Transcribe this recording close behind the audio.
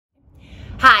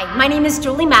Hi, my name is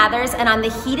Julie Mathers and I'm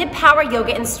the heated power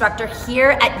yoga instructor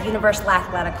here at Universal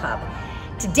Athletic Club.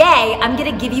 Today, I'm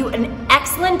gonna give you an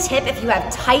excellent tip if you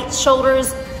have tight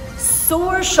shoulders,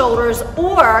 sore shoulders,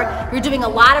 or you're doing a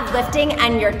lot of lifting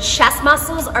and your chest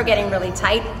muscles are getting really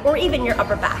tight, or even your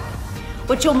upper back.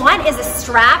 What you'll want is a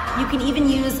strap. You can even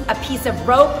use a piece of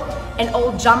rope, an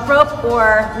old jump rope,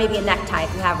 or maybe a necktie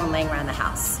if you have one laying around the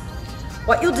house.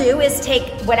 What you'll do is take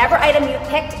whatever item you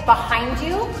picked behind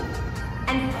you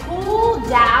and pull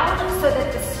down so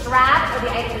that the strap or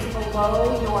the item is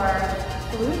below your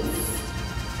glutes,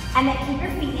 and then keep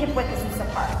your feet hip width distance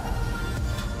apart.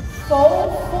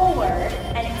 Fold forward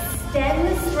and extend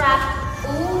the strap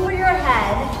over your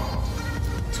head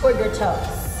toward your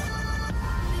toes.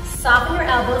 Soften your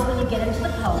elbows when you get into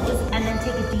the pose, and then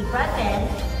take a deep breath in,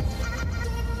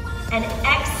 and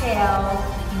exhale,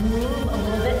 move a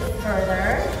little bit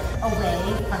further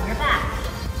away from your back.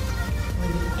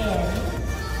 Breathe in,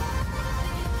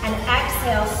 and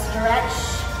exhale, stretch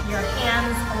your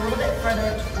hands a little bit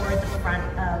further toward the front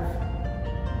of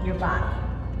your body.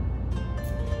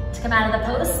 To come out of the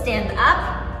pose, stand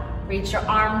up, reach your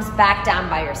arms back down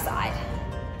by your side.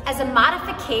 As a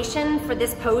modification for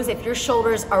this pose, if your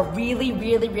shoulders are really,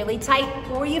 really, really tight,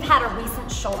 or you've had a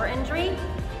recent shoulder injury,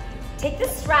 take the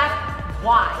strap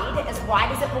wide as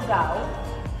it will go,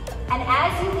 and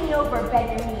as you lean over,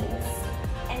 bend your knees.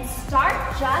 And start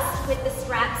just with the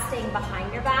strap staying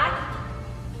behind your back,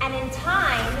 and in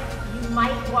time, you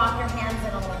might walk your hands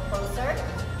in a little closer,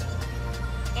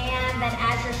 and then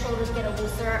as your shoulders get a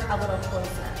little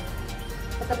closer.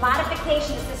 But the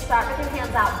modification is to start with your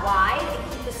hands out wide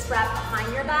and keep the strap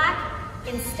behind your back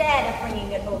instead of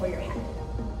bringing it over your head.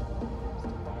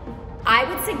 I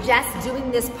would suggest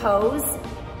doing this pose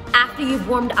after you've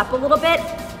warmed up a little bit,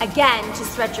 again, to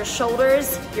stretch your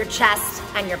shoulders, your chest,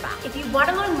 and your back. If you want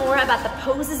to learn more about the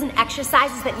poses and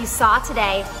exercises that you saw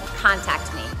today,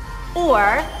 contact me.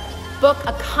 Or book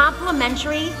a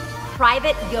complimentary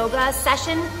private yoga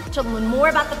session to learn more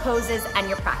about the poses and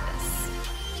your practice.